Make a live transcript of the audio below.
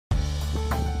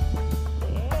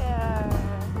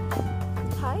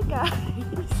guys! Honey,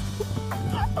 you're so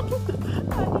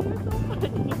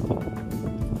funny!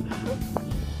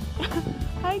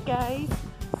 Hi guys!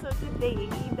 So today,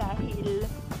 dahil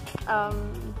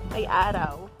may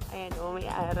araw, ayan o, may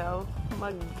araw,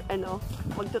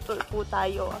 magtutur po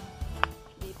tayo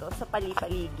dito sa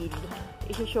palipaligid.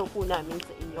 I-show po namin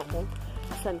sa inyo kung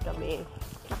saan kami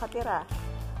nakatira.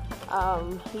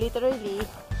 Literally,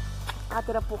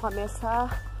 nakatira po kami sa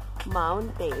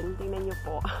mountain. Tingnan nyo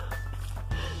po.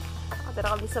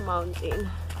 Nakatira kami sa mountain.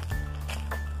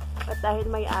 At dahil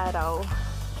may araw,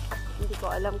 hindi ko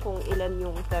alam kung ilan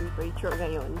yung temperature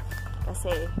ngayon.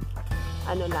 Kasi,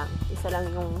 ano lang, isa lang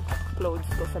yung clothes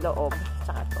ko sa loob.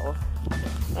 Tsaka to.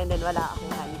 And then, wala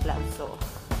akong hand gloves. So,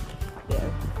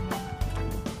 there.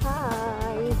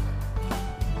 Hi!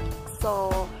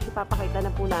 So, ipapakita na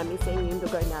po namin sa inyo yung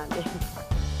lugar namin.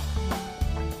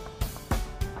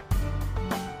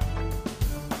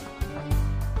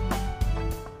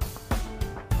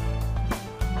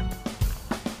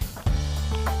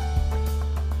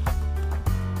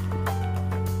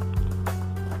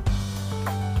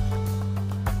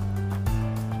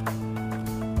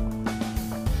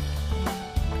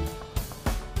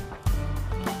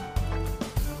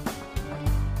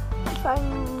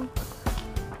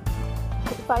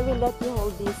 If I will let you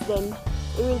hold this, then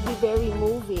it will be very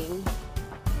moving.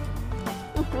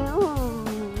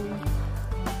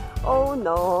 Oh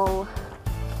no.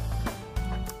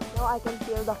 Now I can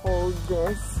feel the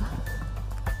coldness.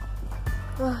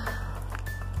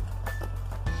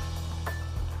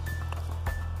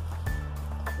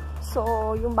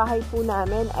 So, yung bahay po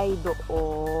namin ay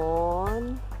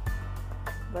doon.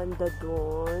 Banda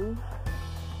doon.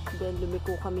 Then,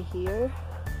 lumiko kami here.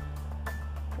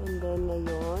 And then,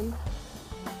 ngayon,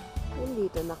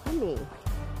 nandito na kami.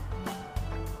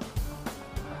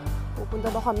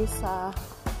 Pupunta daw kami sa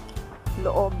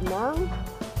loob ng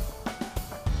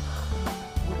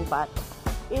gubat.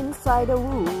 Inside the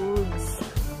woods.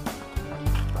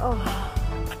 Oh.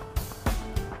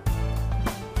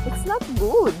 It's not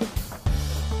good.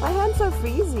 My hands are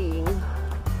freezing.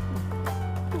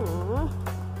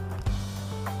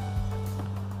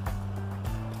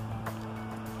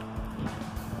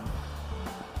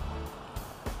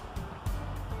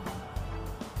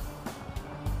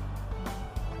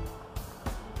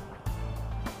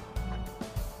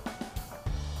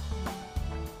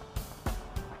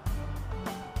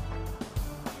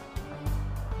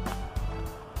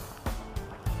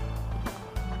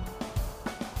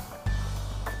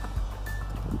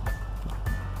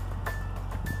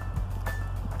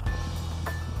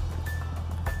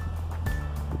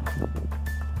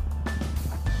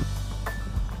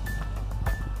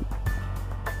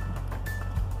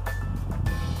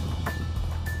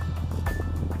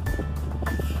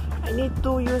 I need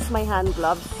to use my hand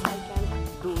gloves. I can't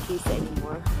do this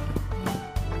anymore.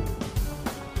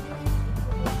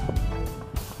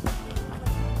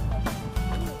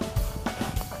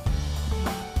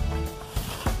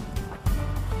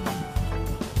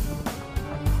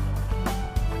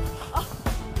 Oh!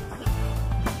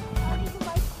 How do you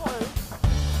like horse?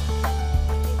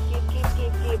 Keep.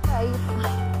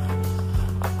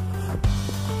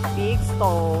 Big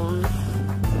stone.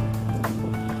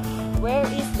 Where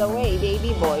is the way,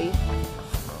 baby boy?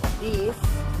 This.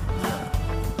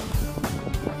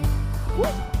 Woo.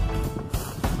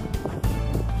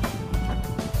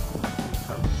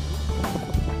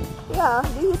 Yeah,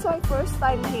 this is my first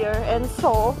time here, and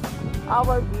so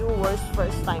our viewers'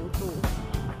 first time too.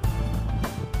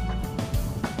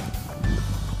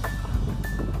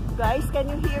 Guys, can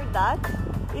you hear that?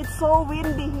 It's so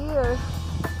windy here.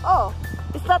 Oh,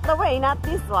 is that the way? Not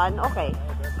this one. Okay.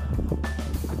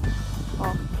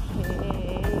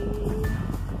 Okay.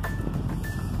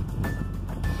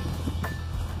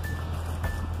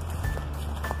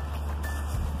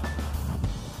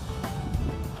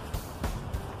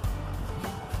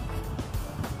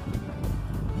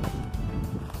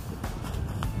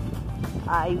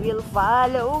 I will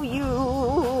follow you.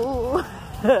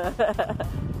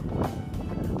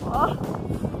 Oh,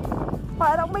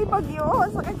 parang may bagyo.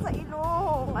 Sakit sa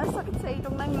ilong. Ang sakit sa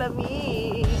ilong ng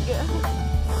lamig.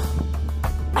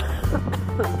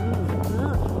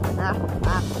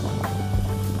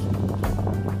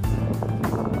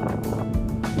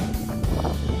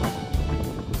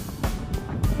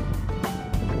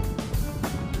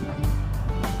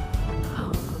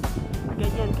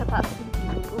 Ganyan kataas yung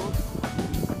ilong ko.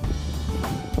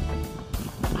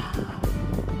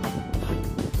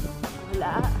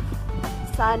 Wala.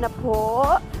 Sana po,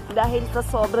 dahil sa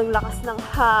sobrang lakas ng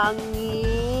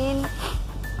hangin,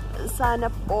 sana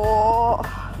po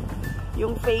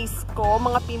yung face ko,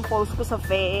 mga pimples ko sa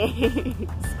face,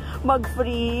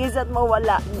 mag-freeze at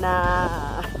mawala na.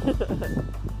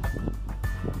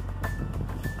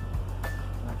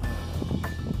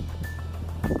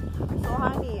 So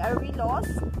honey, are we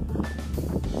lost?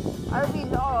 Are we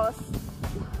lost?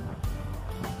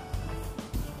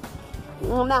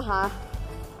 Na ha?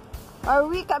 Are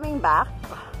we coming back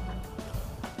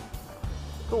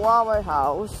to our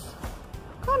house?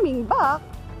 Coming back?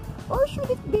 Or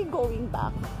should it be going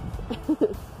back?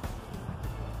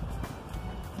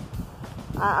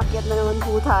 Aakyat na naman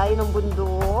po tayo ng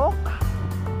bundok.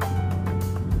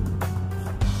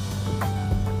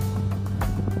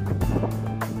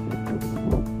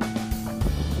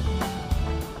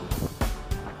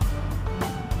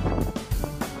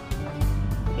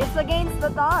 It's against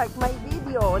the dark. My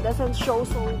video doesn't show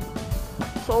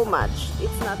so much.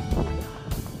 It's not good.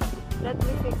 Let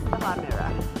me fix the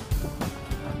camera.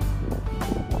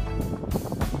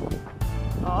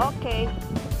 Okay.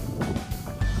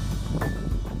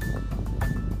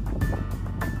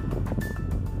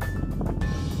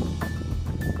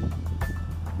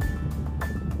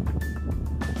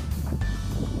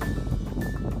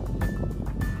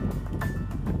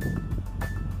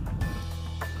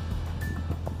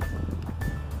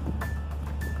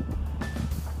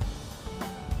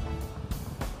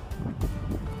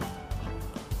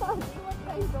 What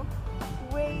kind of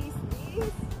way is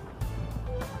this?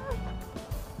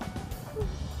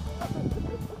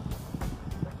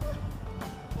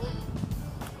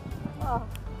 Oh.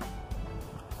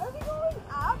 Are we going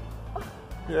up?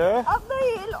 Yeah. Up the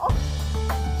hill? Oh.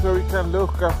 So we can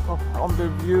look on the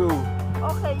view.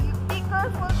 Okay, you be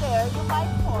careful there. You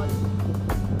might fall.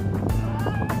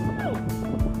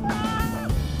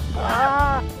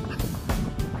 Ah!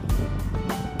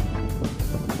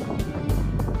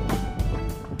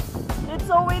 It's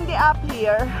so windy up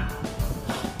here.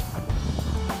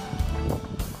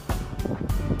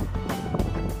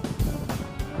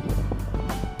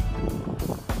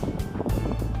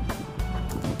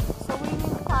 So we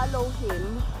will follow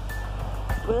him.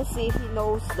 We'll see if he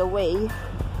knows the way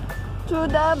to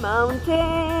the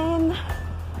mountain.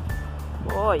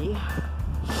 Boy.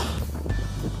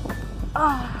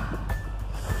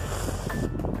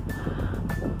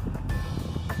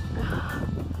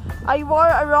 I wore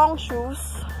a wrong shoes.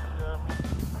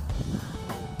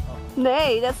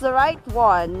 Nay, that's the right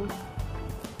one.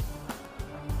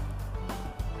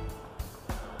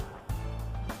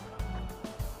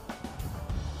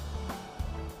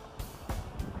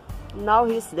 Now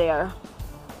he's there.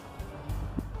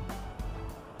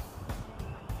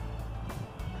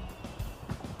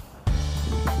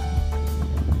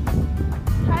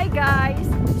 Hi guys!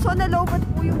 So nalobat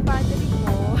po yung battery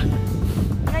ko.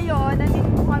 Ngayon, nandito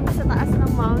po kami sa taas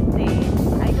ng mountain.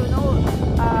 I don't know,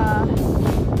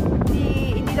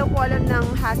 hindi daw po alam ng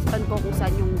husband ko kung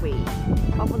saan yung way.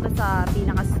 Papunta sa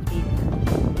pinaka-street.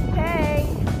 Hey!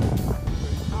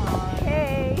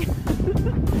 Hey!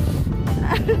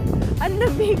 Ang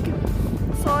lamig!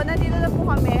 So, nandito na po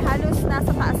kami. Halos nasa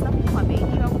taas na po kami.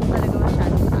 Hindi lang po talaga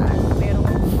masyadong taas. Pero,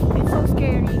 it's so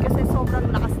scary kasi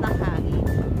sobrang lakas ng hangin.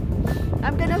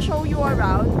 I'm gonna show you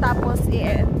around. Tapos,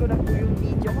 i-end ko na po yung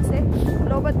video kasi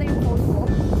lobat na yung phone ko.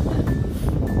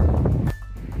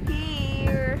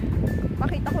 Here!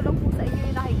 Pakita ko lang po sa inyo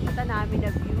yung nakikita namin na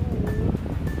view.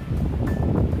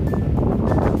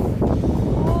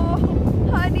 Oh!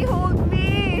 Honey, hold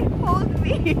me! Hold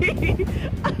me!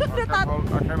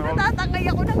 Natatangay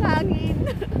ako ng hangin.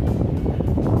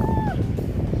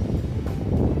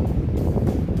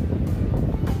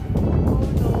 Oh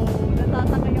no,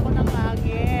 natatangay ako ng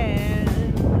hangin.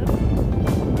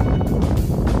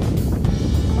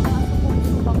 Baka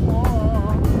sumusub ako.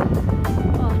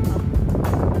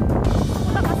 Gusto ko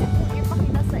lang kasi kung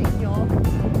ipakita sa inyo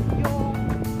yung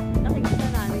nakikita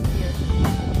namin here.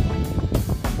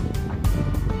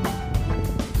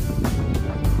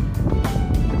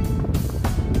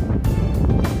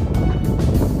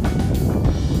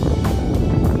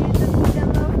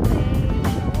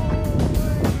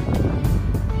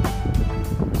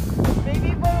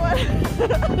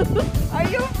 Are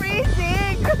you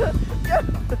freezing?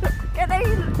 Can I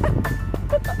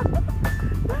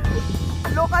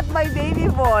look at my baby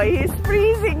boy? He's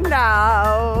freezing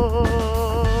now.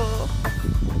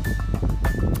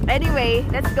 Anyway,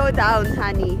 let's go down,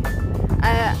 honey.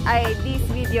 This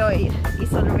video is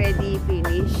already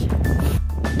finished.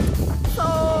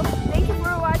 So, thank you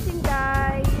for watching,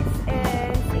 guys,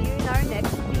 and see you in our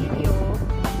next video.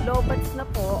 Lobats na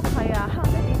po, kaya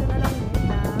hanggang dito na lang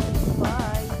muna.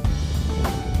 Bye.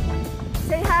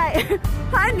 Say hi,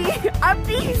 honey. me,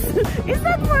 please, is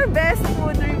that for best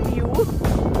food review?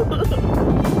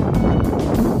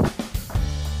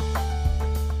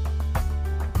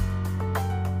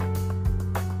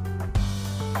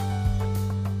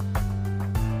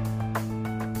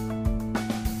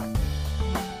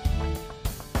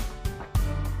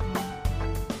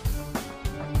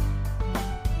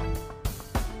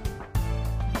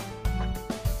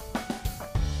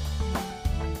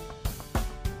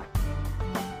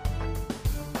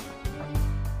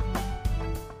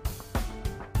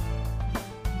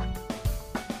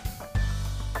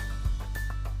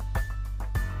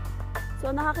 So,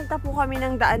 nakakita po kami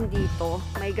ng daan dito.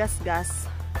 May gas-gas.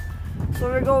 So,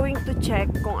 we're going to check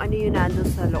kung ano yung nandun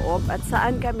sa loob at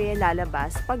saan kami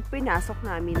lalabas pag pinasok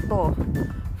namin to.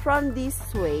 From this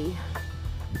way,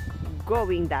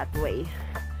 going that way.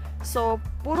 So,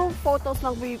 puro photos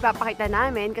lang po ipapakita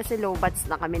namin kasi low-bats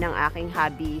na kami ng aking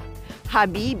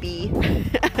habibi.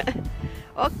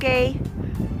 Okay,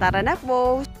 tara na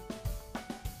po!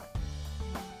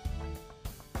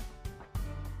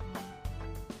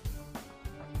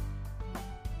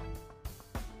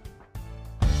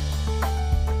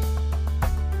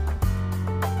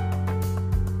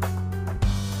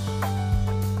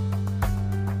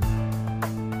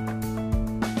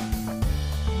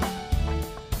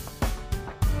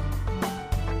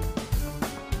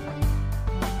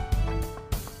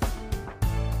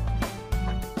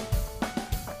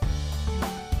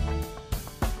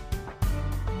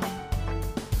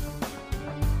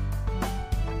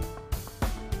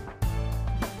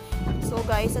 So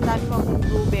guys, ang dami pang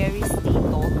blueberries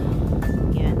dito.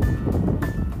 Yan.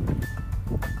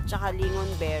 Tsaka lingon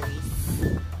berries.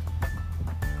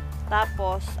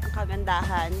 Tapos, ang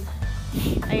kagandahan,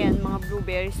 ayan, mga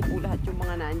blueberries po lahat yung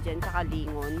mga nandyan. Tsaka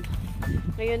lingon.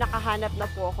 Ngayon, nakahanap na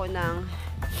po ako ng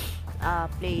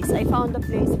place. I found a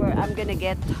place where I'm gonna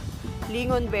get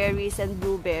lingon berries and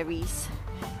blueberries.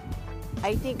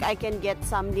 I think I can get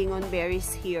some lingon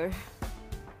berries here.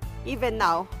 Even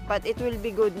now, but it will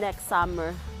be good next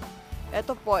summer.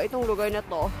 Ito po, itong lugar na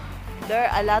to, there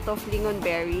are a lot of lingon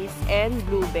berries and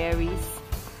blueberries.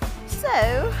 So,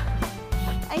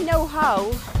 I know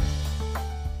how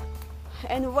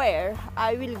and where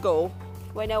I will go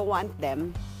when I want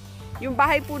them. Yung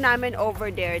bahay po namin over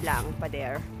there lang, pa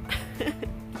there.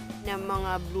 Ng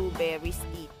mga blueberries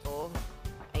dito.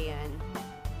 Ayan.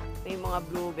 May mga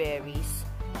blueberries.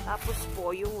 Tapos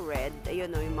po, yung red, ayun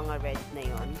o, yung mga red na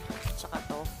yon. Tsaka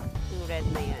to, yung red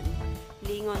na yan.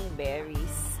 Lingon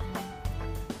berries.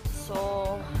 So,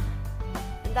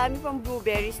 ang dami pang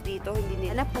blueberries dito. Hindi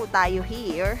nila po tayo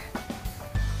here.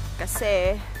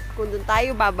 Kasi, kung doon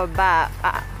tayo bababa,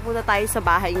 pupunta tayo sa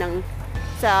bahay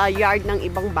sa yard ng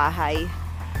ibang bahay.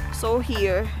 So,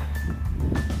 here,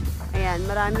 ayan,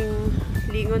 maraming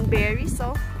lingon berries,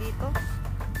 oh, dito.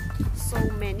 So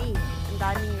many. Ang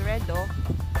daming red, oh.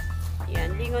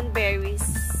 Yan, lingon berries.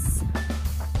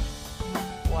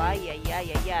 Wow,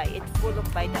 yeah. It's full of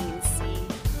vitamin C.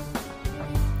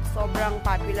 Sobrang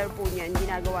popular po niyan.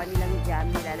 Ginagawa nilang jam,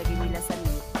 nilalagay nila sa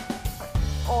meat.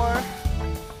 Or,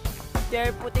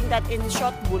 they're putting that in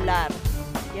shot bular.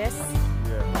 Yes?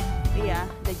 Yeah,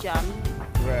 the jam.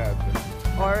 Bread.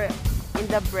 Or, in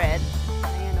the bread.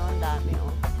 Ayan o, ang dami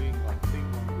o.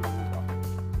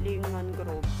 Lingon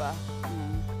gruba.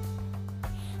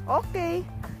 Okay.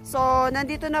 So,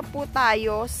 nandito na po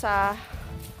tayo sa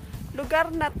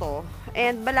lugar na to.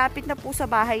 And malapit na po sa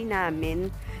bahay namin.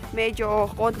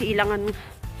 Medyo konti lang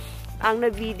ang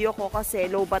na-video ko kasi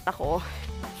low-bat ako.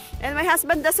 And my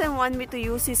husband doesn't want me to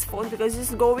use his phone because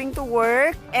he's going to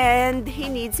work and he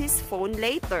needs his phone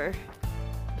later.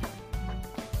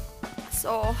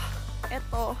 So,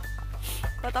 eto.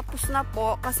 Patapos na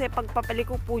po kasi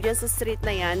pagpapaliko po dyan sa street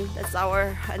na yan. That's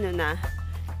our,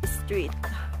 street.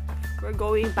 We're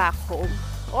going back home.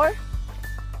 Or?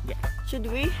 Yeah. Should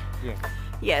we? Yeah.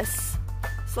 Yes.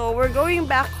 So, we're going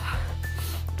back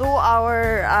to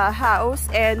our house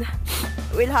and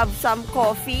we'll have some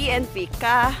coffee and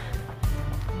fika.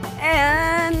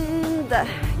 And,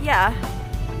 yeah.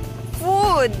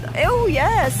 Food. Oh,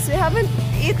 yes. We haven't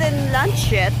eaten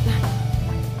lunch yet.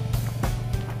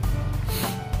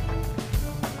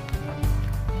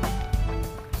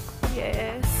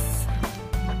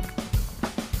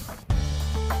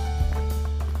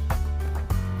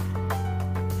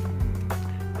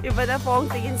 Iba na po ang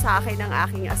tingin sa akin ng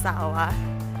aking asawa.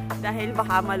 Dahil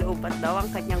baka malupat daw ang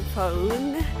kanyang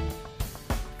phone.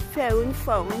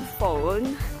 Phone.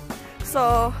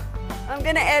 So, I'm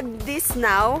gonna end this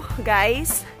now,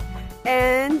 guys.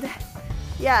 And,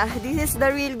 yeah, this is the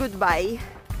real goodbye.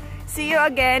 See you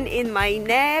again in my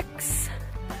next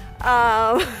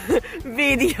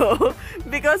video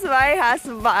because my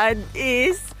husband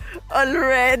is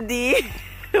already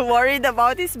worried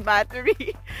about his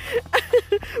battery.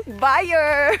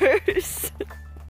 Buyers!